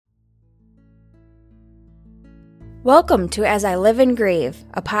Welcome to As I Live and Grieve,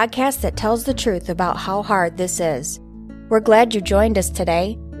 a podcast that tells the truth about how hard this is. We're glad you joined us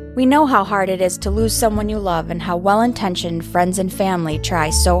today. We know how hard it is to lose someone you love and how well-intentioned friends and family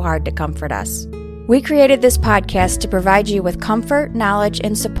try so hard to comfort us. We created this podcast to provide you with comfort, knowledge,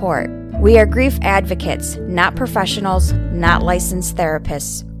 and support. We are grief advocates, not professionals, not licensed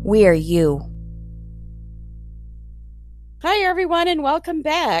therapists. We are you. Hi, everyone, and welcome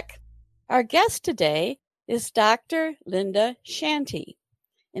back. Our guest today is Dr. Linda Shanti.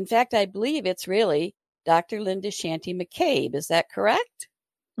 In fact, I believe it's really Dr. Linda Shanti McCabe. Is that correct?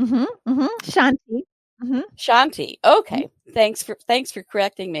 Shanti. Shanti. Okay. Thanks for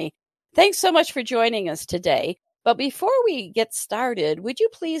correcting me. Thanks so much for joining us today. But before we get started, would you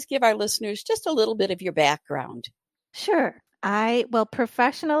please give our listeners just a little bit of your background? Sure.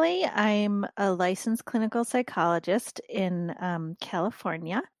 Professionally, I'm a licensed clinical psychologist in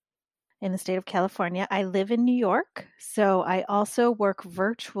California, in the state of California. I live in New York, so I also work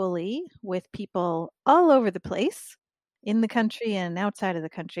virtually with people all over the place in the country and outside of the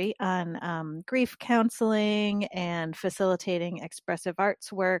country on grief counseling and facilitating expressive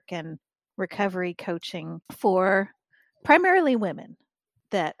arts work and recovery coaching for primarily women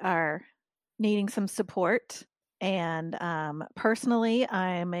that are needing some support. And personally,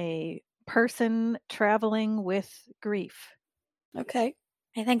 I'm a person traveling with grief. Okay.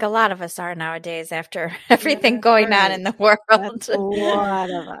 I think a lot of us are nowadays after everything going on in the world. That's a lot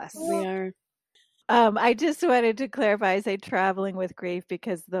of us. We are. I just wanted to clarify, I say traveling with grief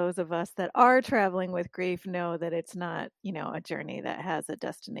because those of us that are traveling with grief know that it's not, a journey that has a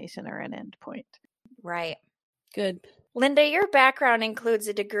destination or an end point. Right. Good. Linda, your background includes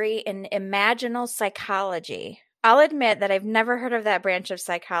a degree in imaginal psychology. I'll admit that I've never heard of that branch of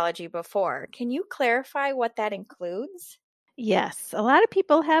psychology before. Can you clarify what that includes? Yes, a lot of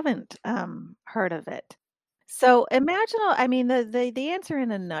people haven't heard of it. So the answer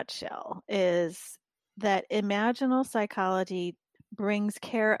in a nutshell is that imaginal psychology brings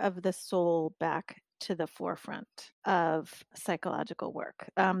care of the soul back to the forefront of psychological work.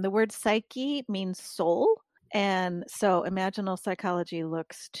 The word psyche means soul, and so imaginal psychology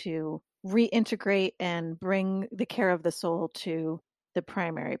looks to reintegrate and bring the care of the soul to the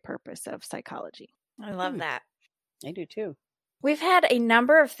primary purpose of psychology. I love that. I do too. We've had a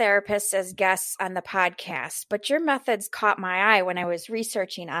number of therapists as guests on the podcast, but your methods caught my eye when I was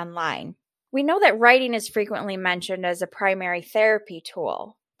researching online. We know that writing is frequently mentioned as a primary therapy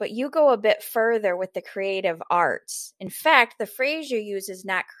tool, but you go a bit further with the creative arts. In fact, the phrase you use is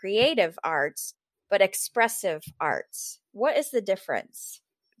not creative arts, but expressive arts. What is the difference?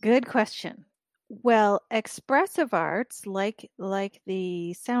 Good question. Well, expressive arts, like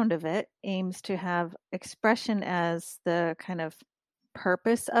the sound of it, aims to have expression as the kind of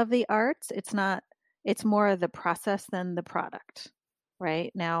purpose of the arts. It's more the process than the product,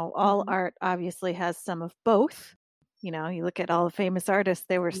 right? Now, all art obviously has some of both. You look at all the famous artists,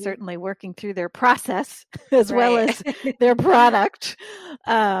 they were certainly working through their process as well as their product.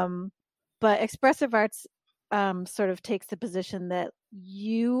 But expressive arts sort of takes the position that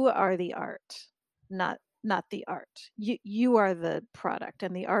you are the art, not the art. You are the product,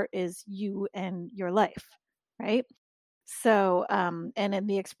 and the art is you and your life, right? So, and then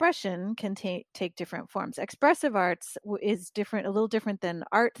the expression can take different forms. Expressive arts is a little different than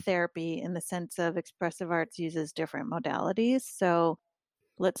art therapy in the sense of expressive arts uses different modalities. So,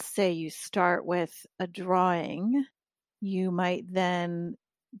 let's say you start with a drawing, you might then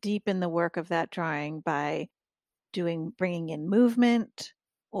deepen the work of that drawing by bringing in movement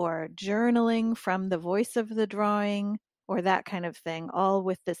or journaling from the voice of the drawing or that kind of thing, all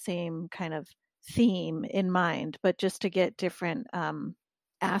with the same kind of theme in mind, but just to get different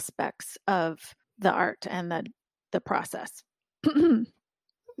aspects of the art and the process. That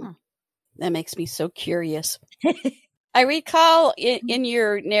makes me so curious. I recall in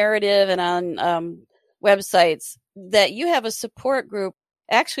your narrative and on websites that you have a support group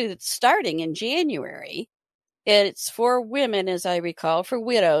actually that's starting in January. It's for women, as I recall, for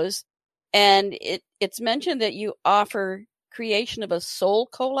widows. And it's mentioned that you offer creation of a soul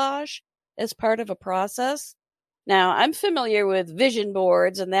collage as part of a process. Now, I'm familiar with vision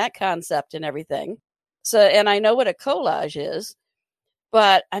boards and that concept and everything. And I know what a collage is,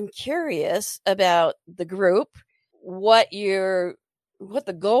 but I'm curious about the group, what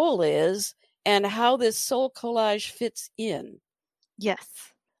the goal is, and how this soul collage fits in. Yes.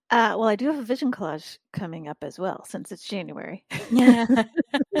 Well, I do have a vision collage coming up as well, since it's January. Yeah.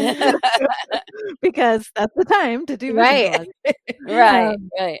 Because that's the time to do vision collage.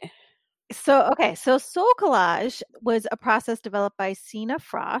 Right. So Soul Collage was a process developed by Sina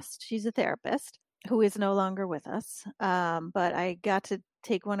Frost. She's a therapist. who is no longer with us. But I got to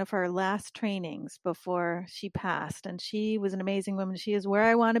take one of her last trainings before she passed, and she was an amazing woman. She is where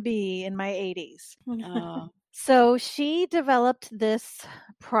I want to be in my 80s. Oh, So she developed this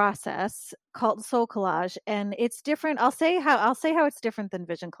process called soul collage, and it's different. I'll say how it's different than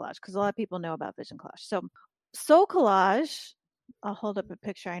vision collage, because a lot of people know about vision collage. So soul collage, I'll hold up a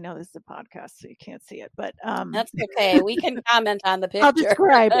picture. I know this is a podcast, so you can't see it, but that's okay. We can comment on the picture. I'll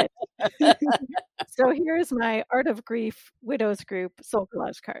describe it. So here's my Art of Grief Widows Group soul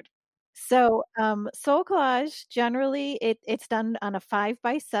collage card. So soul collage, generally it's done on a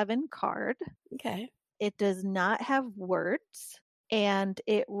 5x7 card. Okay. It does not have words, and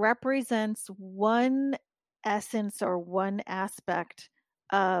it represents one essence or one aspect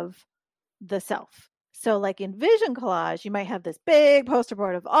of the self. So like in vision collage, you might have this big poster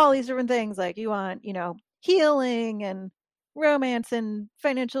board of all these different things. Like you want, healing and romance and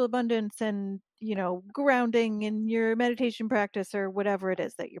financial abundance and, grounding in your meditation practice or whatever it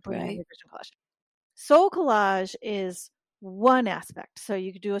is that you're putting in your vision collage. Soul collage is one aspect. So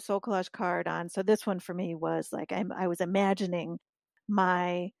you could do a soul collage card on. So this one for me was like, I was imagining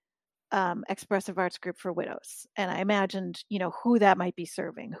my expressive arts group for widows. And I imagined, who that might be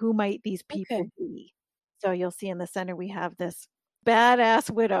serving. Who might these people be? So you'll see in the center, we have this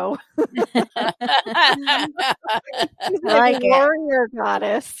badass widow. I She's like a warrior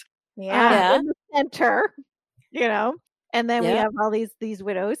goddess. Yeah. In the center, and then we have all these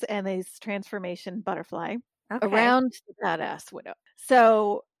widows and these transformation butterfly around the badass widow.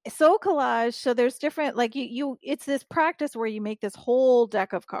 So soul collage, so there's different, like it's this practice where you make this whole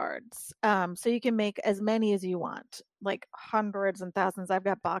deck of cards. So you can make as many as you want, like hundreds and thousands. I've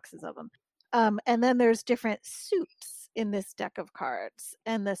got boxes of them. And then there's different suits in this deck of cards.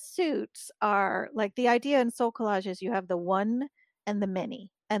 And the suits are like, the idea in soul collage is you have the one and the many,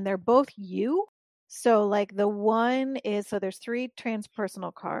 and they're both you. So like the one is, so there's 3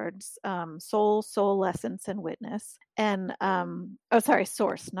 transpersonal cards, soul, essence, and witness. And,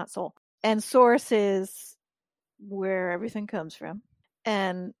 source, not soul. And source is where everything comes from.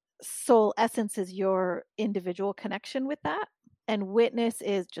 And soul essence is your individual connection with that. And witness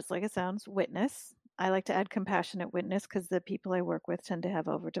is just like it sounds, witness. I like to add compassionate witness because the people I work with tend to have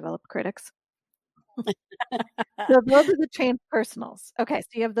overdeveloped critics. So those are the transpersonals. Okay, so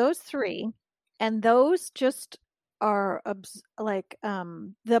you have those 3. And those just are like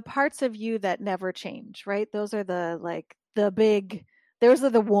the parts of you that never change, right? Those are those are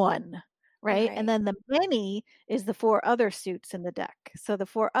the one, right? And then the many is the 4 other suits in the deck. So the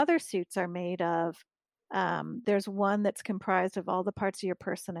 4 other suits are made of, there's one that's comprised of all the parts of your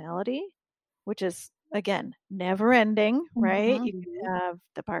personality, which is, again, never ending, right? Mm-hmm. You could have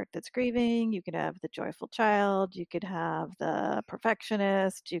the part that's grieving, you could have the joyful child, you could have the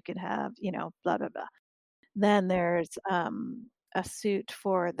perfectionist, you could have, blah, blah, blah. Then there's a suit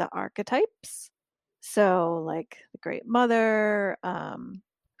for the archetypes. So like the Great Mother.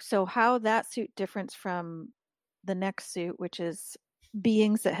 So how that suit differs from the next suit, which is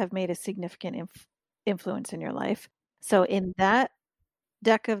beings that have made a significant influence in your life. So in that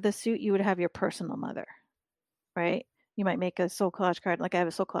deck of the suit, you would have your personal mother, right? You might make a soul collage card. Like I have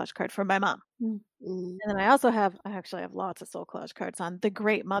a soul collage card for my mom. Mm-hmm. And then I actually have lots of soul collage cards on the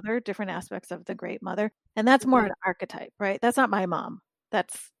Great Mother, different aspects of the Great Mother. And that's more an archetype, right? That's not my mom.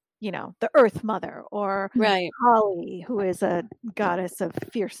 That's, the Earth Mother, or Kali, who is a goddess of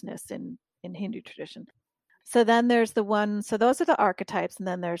fierceness in Hindu tradition. So then there's the one, so those are the archetypes. And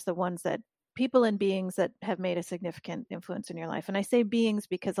then there's the ones that people and beings that have made a significant influence in your life. And I say beings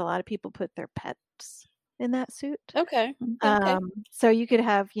because a lot of people put their pets in that suit. Okay. So you could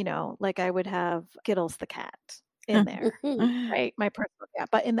have, like I would have Skittles the cat in there, right? My personal cat.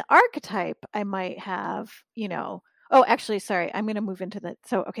 But in the archetype, I might have, actually, sorry, I'm going to move into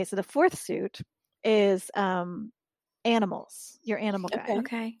so the 4th suit is animals, your animal guide.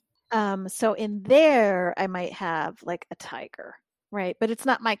 Okay. So in there, I might have like a tiger, right? But it's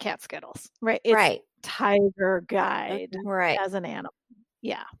not my cat Skittles, right? It's tiger guide as an animal.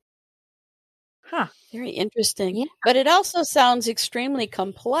 Yeah. Huh. Very interesting. Yeah. But it also sounds extremely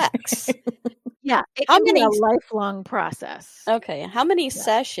complex. Yeah. It can be a lifelong process. Okay. How many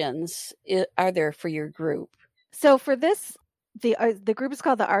sessions are there for your group? So for this, the group is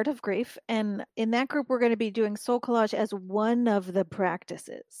called The Art of Grief. And in that group, we're going to be doing soul collage as one of the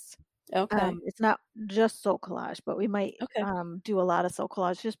practices. Okay. It's not just soul collage, but we might do a lot of soul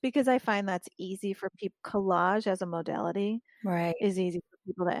collage just because I find that's easy for people. Collage as a modality is easy for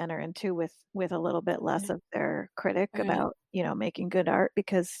people to enter into with a little bit less of their critic about, making good art,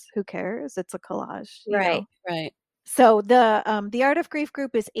 because who cares? It's a collage. Right. So the Art of Grief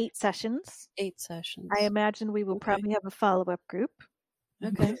group is 8 sessions. 8 sessions. I imagine we will probably have a follow-up group.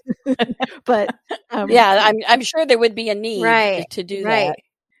 Okay. But yeah, I'm sure there would be a need to do that.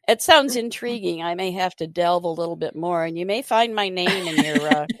 It sounds Mm-hmm. intriguing. I may have to delve a little bit more, and you may find my name in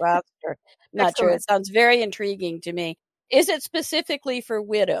your roster. Not sure. It sounds very intriguing to me. Is it specifically for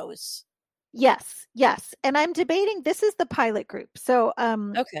widows? Yes. And I'm debating, this is the pilot group. So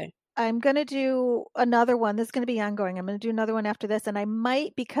okay. I'm going to do another one. This is going to be ongoing. I'm going to do another one after this. And I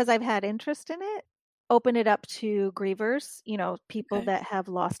might, because I've had interest in it, open it up to grievers, people that have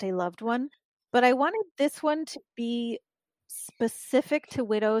lost a loved one. But I wanted this one to be specific to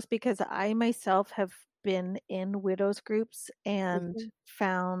widows because I myself have been in widows groups and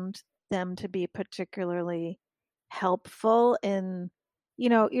found them to be particularly helpful in,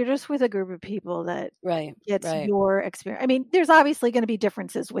 you're just with a group of people that gets your experience. I mean, there's obviously going to be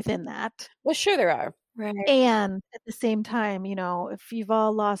differences within that. Well, sure there are. Right. And at the same time, if you've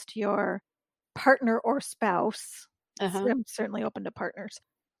all lost your partner or spouse, I'm certainly open to partners.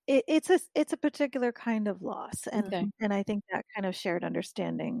 It's a particular kind of loss, and I think that kind of shared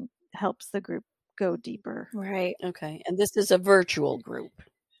understanding helps the group go deeper. Right. Okay. And this is a virtual group.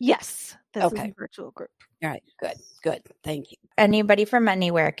 Yes. This is a virtual group. All right. Good. Thank you. Anybody from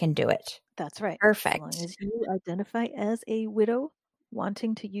anywhere can do it. That's right. Perfect. As long as you identify as a widow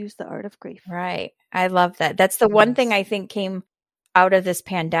wanting to use the art of grief. Right. I love that. That's the one thing I think came out of this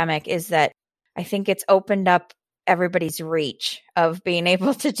pandemic is that I think it's opened up everybody's reach of being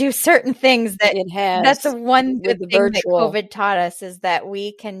able to do certain things that it has. That's the one good thing that COVID taught us is that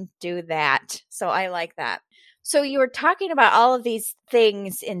we can do that. So I like that. So you were talking about all of these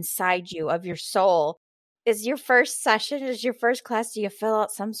things inside you of your soul. Is your first session, is your first class, do you fill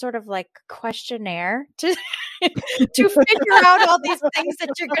out some sort of like questionnaire to figure out all these things that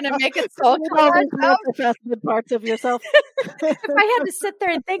you're going to make a soul collage of? Parts of yourself. If I had to sit there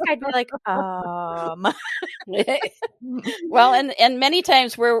and think, I'd be like, Well, and many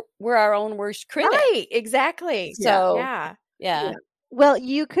times we're our own worst critic. Right, exactly. So yeah. Well,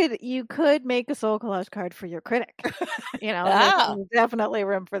 you could make a soul collage card for your critic. There's definitely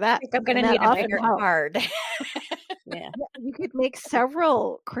room for that. I'm going to need a bigger card. Yeah. You could make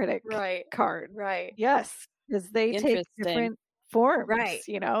several critic cards. Right. Yes, because they take different forms. Right.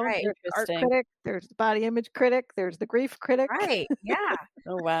 There's the art critic, there's the body image critic, there's the grief critic. Right. Yeah.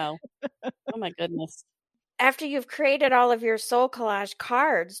 Oh, wow. Oh, my goodness. After you've created all of your soul collage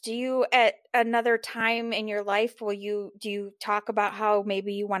cards, do you at another time in your life do you talk about how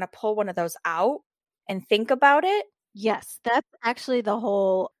maybe you want to pull one of those out and think about it? Yes, that's actually the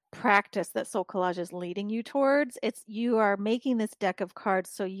whole practice that soul collage is leading you towards. You are making this deck of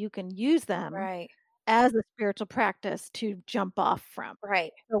cards so you can use them as a spiritual practice to jump off from.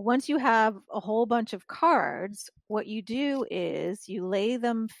 Right. So once you have a whole bunch of cards, what you do is you lay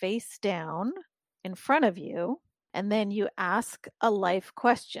them face down in front of you, and then you ask a life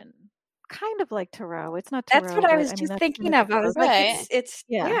question, kind of like tarot. It's not tarot. That's what I was just thinking of. I was like, it's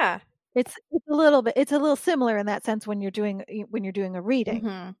It's a little similar in that sense when you're doing a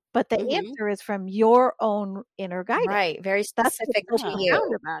reading, but the answer is from your own inner guidance. Right, very specific to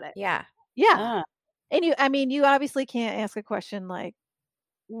you about it. Yeah. And you obviously can't ask a question like,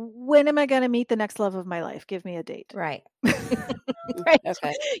 when am I going to meet the next love of my life? Give me a date. Right. Right.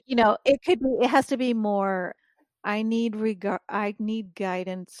 Okay. It has to be more, I need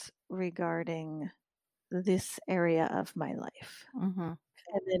guidance regarding this area of my life. And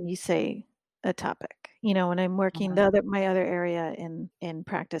then you say a topic. When I'm working my other area in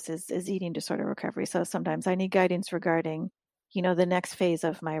practice is eating disorder recovery. So sometimes I need guidance regarding, the next phase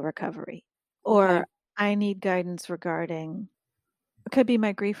of my recovery. Or I need guidance regarding, it could be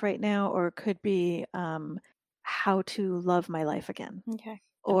my grief right now, or it could be how to love my life again.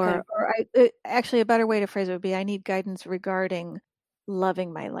 Actually, a better way to phrase it would be, I need guidance regarding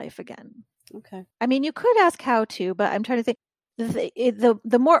loving my life again. Okay. I mean, you could ask how to, but I'm trying to think.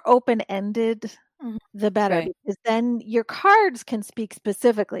 The more open-ended, the better, because then your cards can speak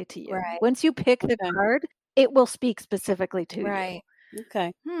specifically to you. Right. Once you pick the card, it will speak specifically to you. Right.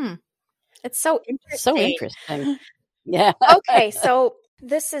 Okay. It's so interesting. So interesting. Yeah. Okay, so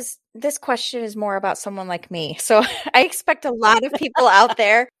this question is more about someone like me. So I expect a lot of people out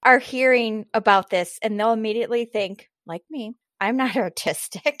there are hearing about this and they'll immediately think, like me, I'm not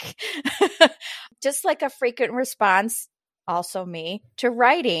artistic. Just like a frequent response, also me, to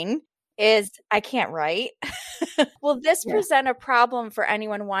writing is I can't write. Will this present a problem for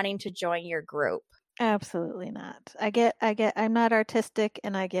anyone wanting to join your group? Absolutely not. I get I'm not artistic,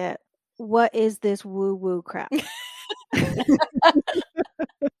 and I get, what is this woo-woo crap?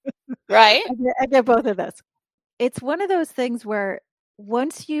 Right. I get both of those. it's one of those things where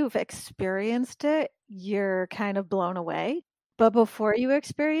once you've experienced it, you're kind of blown away. But before you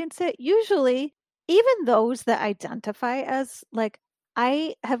experience it, usually even those that identify as like,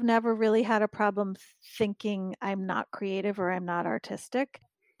 I have never really had a problem thinking I'm not creative or I'm not artistic,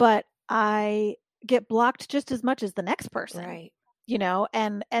 but I get blocked just as much as the next person. Right. You know,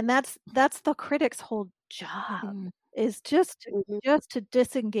 and that's the critic's whole job is just to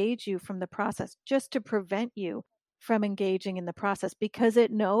disengage you from the process, just to prevent you from engaging in the process, because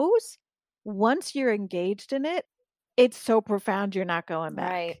it knows once you're engaged in it, it's so profound you're not going back.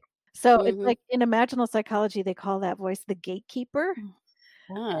 Right. So it's like in imaginal psychology, they call that voice the gatekeeper.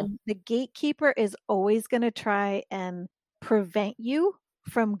 And the gatekeeper is always going to try and prevent you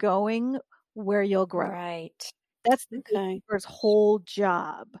from going where you'll grow. Right. That's the gatekeeper's whole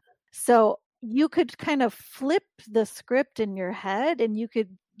job. So you could kind of flip the script in your head, and you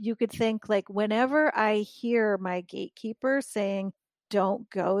could think like, whenever I hear my gatekeeper saying, "Don't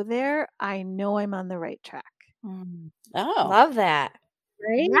go there," I know I'm on the right track. Oh, love that.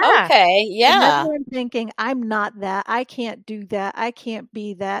 Right? Yeah. Okay. Yeah. Whenever I'm thinking, I'm not that, I can't do that, I can't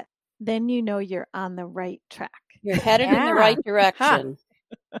be that, then you know you're on the right track. You're headed in the right direction.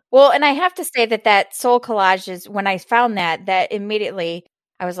 Well, and I have to say that soul collage is, when I found that immediately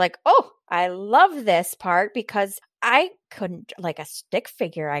I was like, oh, I love this part, because I couldn't, like, a stick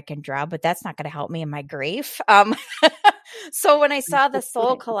figure I can draw, but that's not going to help me in my grief. So when I saw the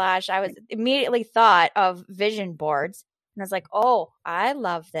soul collage, I was immediately thought of vision boards, and I was like, oh, I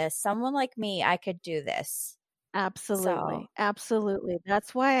love this. Someone like me, I could do this. Absolutely. Absolutely.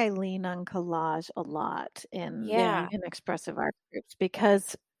 That's why I lean on collage a lot in expressive art groups,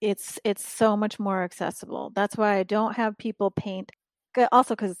 because it's so much more accessible. That's why I don't have people paint,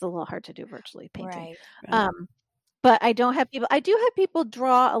 also because it's a little hard to do virtually painting. Right. But I don't have people, I do have people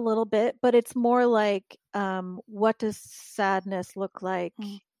draw a little bit, but it's more like, what does sadness look like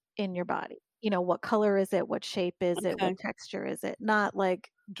in your body? You know, what color is it? What shape is it? What texture is it? Not like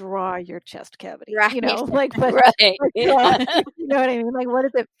draw your chest cavity, right. you know, like, but, right. you know what I mean? Like, what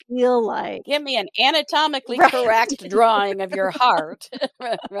does it feel like? Give me an anatomically correct drawing of your heart.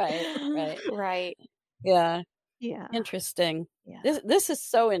 Right. Yeah. Interesting. Yeah. This is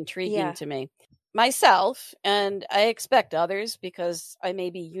so intriguing to me. Myself, and I expect others, because I may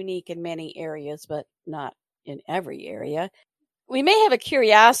be unique in many areas, but not in every area. We may have a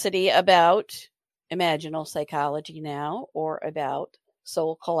curiosity about imaginal psychology now, or about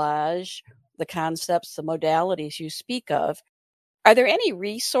soul collage, the concepts, the modalities you speak of. Are there any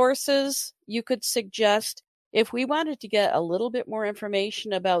resources you could suggest if we wanted to get a little bit more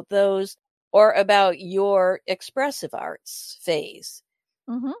information about those, or about your expressive arts phase?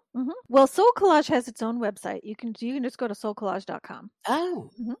 Well, Soul Collage has its own website. You can just go to soulcollage.com. Oh,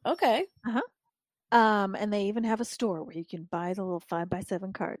 okay. And they even have a store where you can buy the little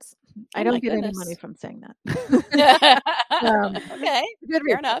 5x7 cards. I don't get any money from saying that. Okay,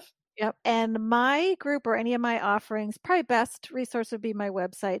 fair enough. Yep. And my group, or any of my offerings, probably best resource would be my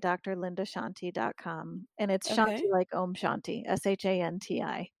website, drlindashanti.com. And it's Shanti like Om Shanti,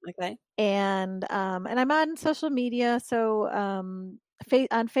 SHANTI. Okay. And I'm on social media. So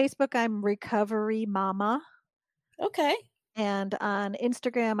on Facebook, I'm Recovery Mama. Okay. And on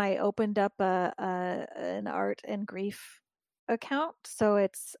Instagram, I opened up an art and grief account. So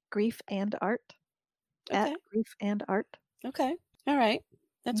it's Grief and Art. At Grief and Art. Okay. All right.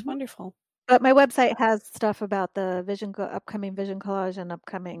 That's wonderful. But my website has stuff about the upcoming vision collage and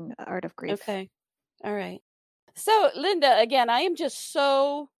upcoming Art of Grief. Okay. All right. So, Linda, again, I am just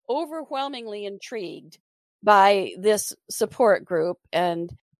so overwhelmingly intrigued by this support group. And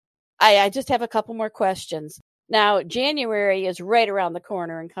I just have a couple more questions. Now, January is right around the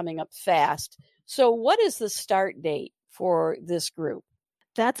corner and coming up fast. So what is the start date for this group?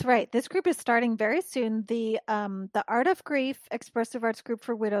 That's right. This group is starting very soon. The Art of Grief Expressive Arts Group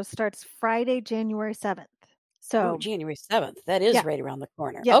for Widows starts Friday, January 7th. So January 7th. That is right around the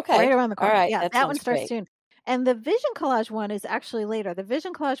corner. Yeah, okay. Right around the corner. All right. Yeah, that one starts soon. And the Vision Collage one is actually later. The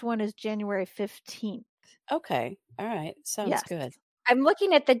Vision Collage one is January 15th. Okay. All right. Sounds good. I'm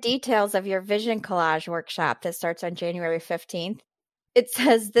looking at the details of your Vision Collage workshop that starts on January 15th. It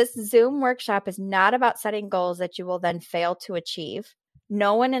says this Zoom workshop is not about setting goals that you will then fail to achieve.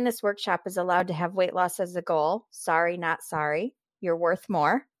 No one in this workshop is allowed to have weight loss as a goal. Sorry, not sorry. You're worth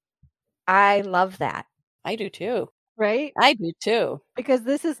more. I love that. I do too. Right? I do too. Because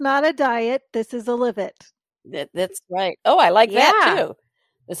this is not a diet. This is a live it. That's right. Oh, I like that too.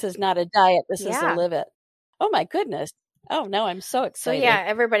 This is not a diet. This is a live it. Oh my goodness. Oh no, I'm so excited. So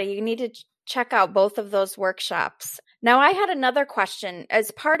everybody, you need to check out both of those workshops. Now, I had another question.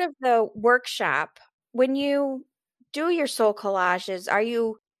 As part of the workshop, when you do your soul collages, are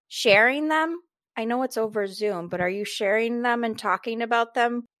you sharing them? I know it's over Zoom, but are you sharing them and talking about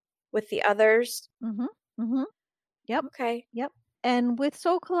them with the others? Mm-hmm. Mm-hmm. Yep. Okay. Yep. And with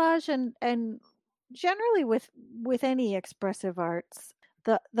soul collage and generally with any expressive arts,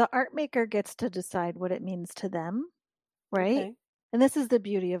 the art maker gets to decide what it means to them, right? Okay. And this is the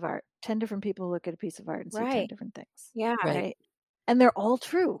beauty of art. 10 different people look at a piece of art and see 10 Right. different things. Yeah. Right. And they're all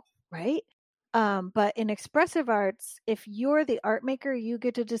true, right? But in expressive arts, if you're the art maker, you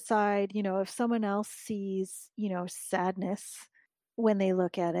get to decide, if someone else sees, sadness when they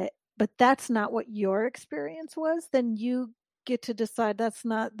look at it, but that's not what your experience was, then you get to decide that's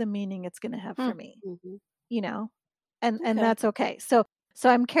not the meaning it's going to have for me, Mm-hmm. and Okay. that's okay. So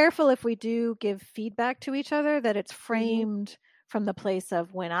I'm careful if we do give feedback to each other that it's framed from the place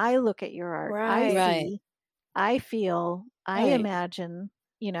of when I look at your art, I Right. see, I feel, I Right. imagine,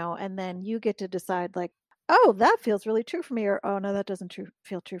 and then you get to decide like, oh, that feels really true for me, or oh no, that doesn't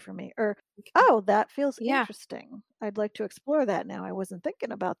feel true for me, or oh, that feels interesting. I'd like to explore that now. I wasn't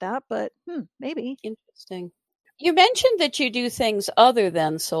thinking about that, but maybe. Interesting. You mentioned that you do things other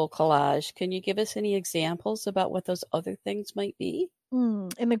than soul collage. Can you give us any examples about what those other things might be? In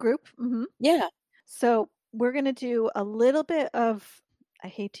the group? Mm-hmm. Yeah. So we're going to do a little bit of, I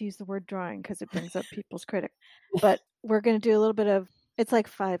hate to use the word drawing because it brings up people's critic, but we're going to do a little bit of, it's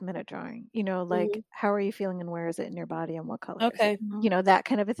like 5-minute drawing, like how are you feeling and where is it in your body and what color is it? That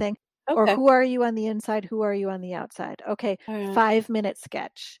kind of a thing. Okay. Or who are you on the inside? Who are you on the outside? Okay. 5-minute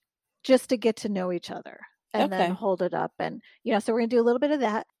sketch just to get to know each other and then hold it up. And, so we're going to do a little bit of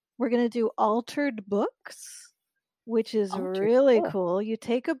that. We're going to do altered books, which is really cool. You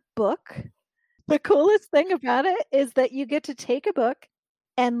take a book. The coolest thing about it is that you get to take a book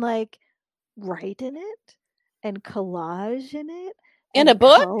and like write in it and collage in it. In a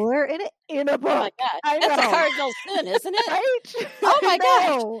book? Color in it. In a book. Oh my gosh. That's a cardinal sin, isn't it? Right? Oh my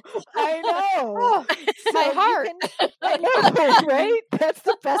gosh. I know. Oh, my heart. I know, right? That's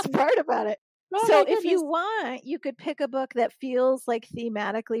the best part about it. Oh so if you want, you could pick a book that feels like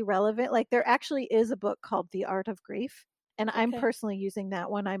thematically relevant. Like there actually is a book called The Art of Grief. And I'm personally using that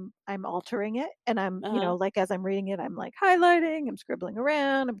one. I'm altering it. And I'm, like as I'm reading it, I'm like highlighting, I'm scribbling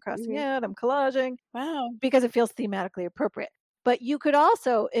around, I'm crossing out, I'm collaging. Wow. Because it feels thematically appropriate. But you could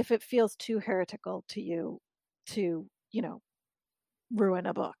also, if it feels too heretical to you to, ruin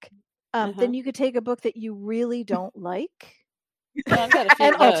a book, then you could take a book that you really don't like. Well, I've got a few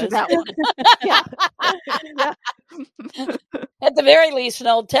and alter that one. Yeah. At the very least, an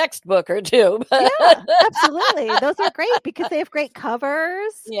old textbook or two. Yeah, absolutely. Those are great because they have great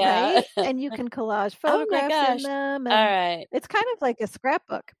covers, right? And you can collage photographs in them. And all right. It's kind of like a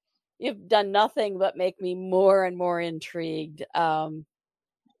scrapbook. You've done nothing but make me more and more intrigued. And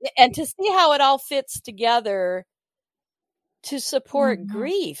to see how it all fits together to support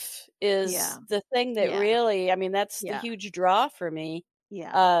grief is the thing that really, I mean, that's the huge draw for me.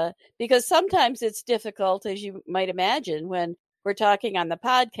 Yeah. Because sometimes it's difficult, as you might imagine, when we're talking on the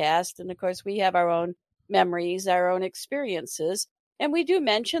podcast. And of course, we have our own memories, our own experiences, and we do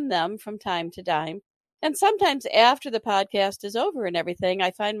mention them from time to time. And sometimes after the podcast is over and everything,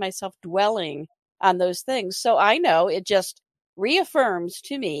 I find myself dwelling on those things. So I know it just reaffirms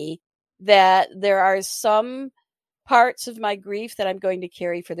to me that there are some parts of my grief that I'm going to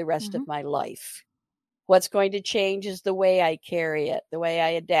carry for the rest of my life. What's going to change is the way I carry it, the way I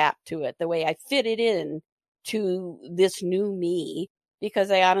adapt to it, the way I fit it in to this new me. Because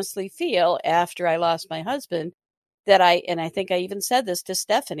I honestly feel after I lost my husband that and I think I even said this to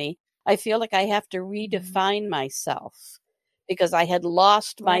Stephanie, I feel like I have to redefine myself because I had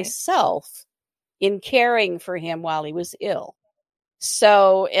lost myself in caring for him while he was ill.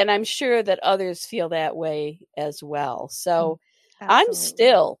 So, and I'm sure that others feel that way as well. So I'm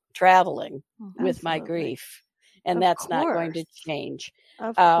still traveling with my grief, and that's not going to change.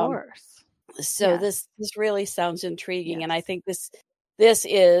 Of course. So this really sounds intriguing. And I think this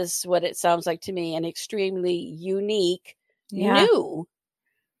is what it sounds like to me, an extremely unique, new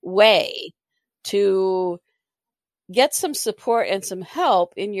way to get some support and some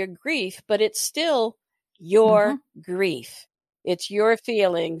help in your grief, but it's still your grief. It's your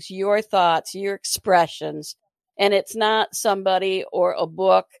feelings, your thoughts, your expressions. And it's not somebody or a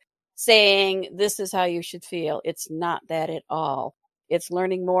book saying this is how you should feel. It's not that at all. It's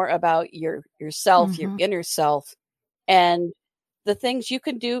learning more about yourself, your inner self, and the things you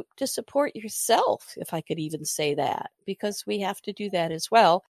can do to support yourself, if I could even say that, because we have to do that as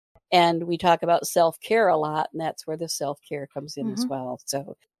well. And we talk about self-care a lot, and that's where the self-care comes in as well.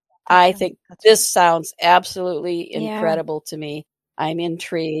 So I think this sounds absolutely incredible to me. I'm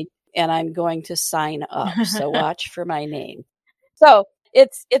intrigued. and I'm going to sign up. So watch for my name. So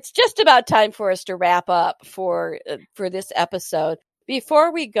it's just about time for us to wrap up for this episode.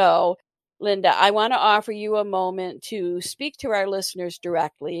 Before we go, Linda, I want to offer you a moment to speak to our listeners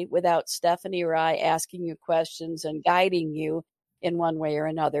directly without Stephanie or I asking you questions and guiding you in one way or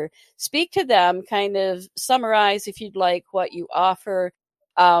another. Speak to them, kind of summarize, if you'd like, what you offer.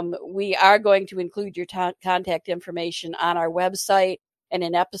 We are going to include your contact information on our website and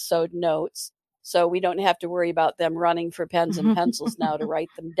in episode notes, so we don't have to worry about them running for pens and pencils now to write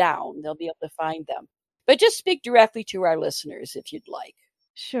them down. They'll be able to find them. But just speak directly to our listeners if you'd like.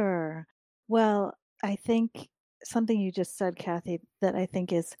 Sure. Well, I think something you just said, Kathy, that I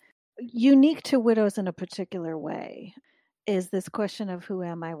think is unique to widows in a particular way is this question of who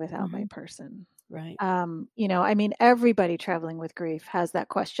am I without my person? Right. Everybody traveling with grief has that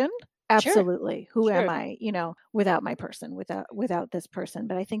question. Absolutely. Sure. Who am I, without my person, without this person?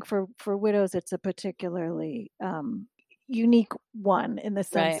 But I think for widows, it's a particularly unique one in the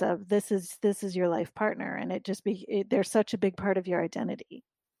sense of this is your life partner, and they're such a big part of your identity.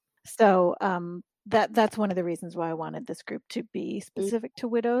 So that's one of the reasons why I wanted this group to be specific to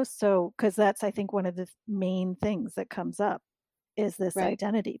widows. So, because that's, I think, one of the main things that comes up is this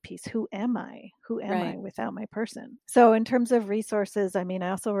identity piece. Who am I? Who am I without my person? So in terms of resources, I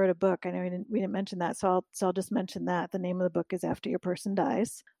also wrote a book. I know we didn't mention that, so I'll just mention that. The name of the book is After Your Person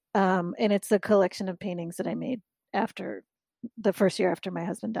Dies. And it's a collection of paintings that I made after the first year after my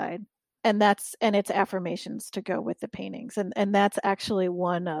husband died. And it's affirmations to go with the paintings. And that's actually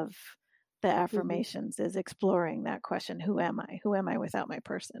one of the affirmations is exploring that question. Who am I? Who am I without my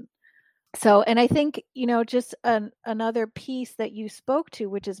person? So, and I think, just another piece that you spoke to,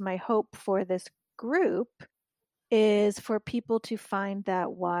 which is my hope for this group, is for people to find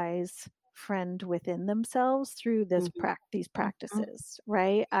that wise friend within themselves through these practices,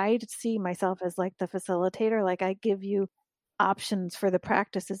 right? I see myself as like the facilitator, like I give you options for the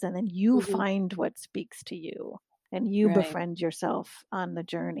practices, and then you find what speaks to you, and you befriend yourself on the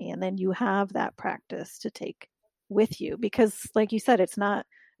journey, and then you have that practice to take with you, because like you said, it's not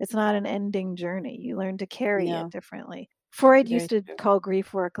an ending journey. You learn to carry it differently. Freud used to call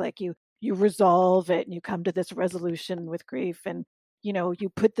grief work like you resolve it and you come to this resolution with grief, and you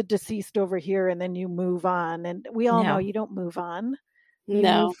put the deceased over here and then you move on. And we all know you don't move on. You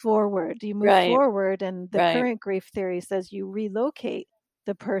move forward. You move forward, and the current grief theory says you relocate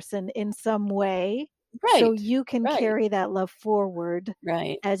the person in some way, so you can carry that love forward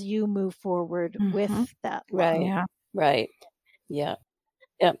as you move forward with that love. Yeah.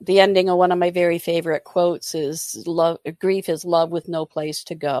 The ending of one of my very favorite quotes is "Love, grief is love with no place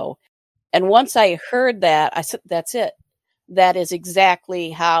to go." And once I heard that, I said, "That's it. That is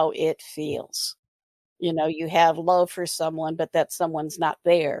exactly how it feels." You have love for someone, but that someone's not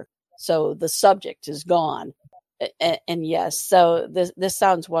there. So the subject is gone. And yes, so this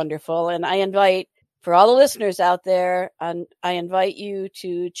sounds wonderful. And I invite, for all the listeners out there, I invite you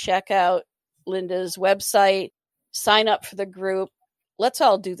to check out Linda's website, sign up for the group. Let's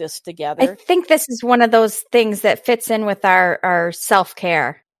all do this together. I think this is one of those things that fits in with our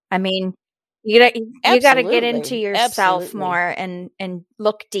self-care. You got to get into yourself more and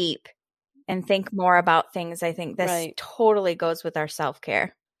look deep and think more about things. I think this totally goes with our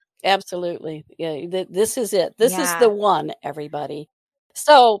self-care. Absolutely. Yeah, this is it. This is the one, everybody.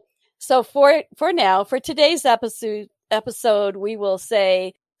 So for now, for today's episode, we will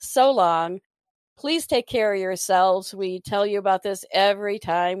say so long. Please take care of yourselves. We tell you about this every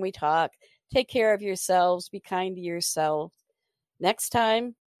time we talk. Take care of yourselves. Be kind to yourself. Next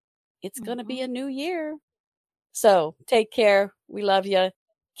time, it's going to be a new year. So take care. We love you.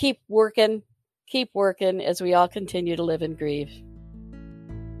 Keep working as we all continue to live and grieve.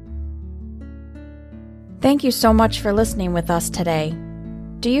 Thank you so much for listening with us today.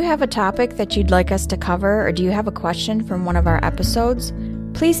 Do you have a topic that you'd like us to cover, or do you have a question from one of our episodes?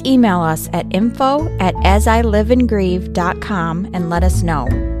 Please email us at info@asiliveandgrieve.com and let us know.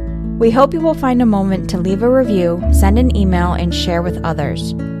 We hope you will find a moment to leave a review, send an email, and share with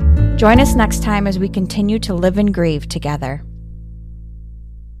others. Join us next time as we continue to live and grieve together.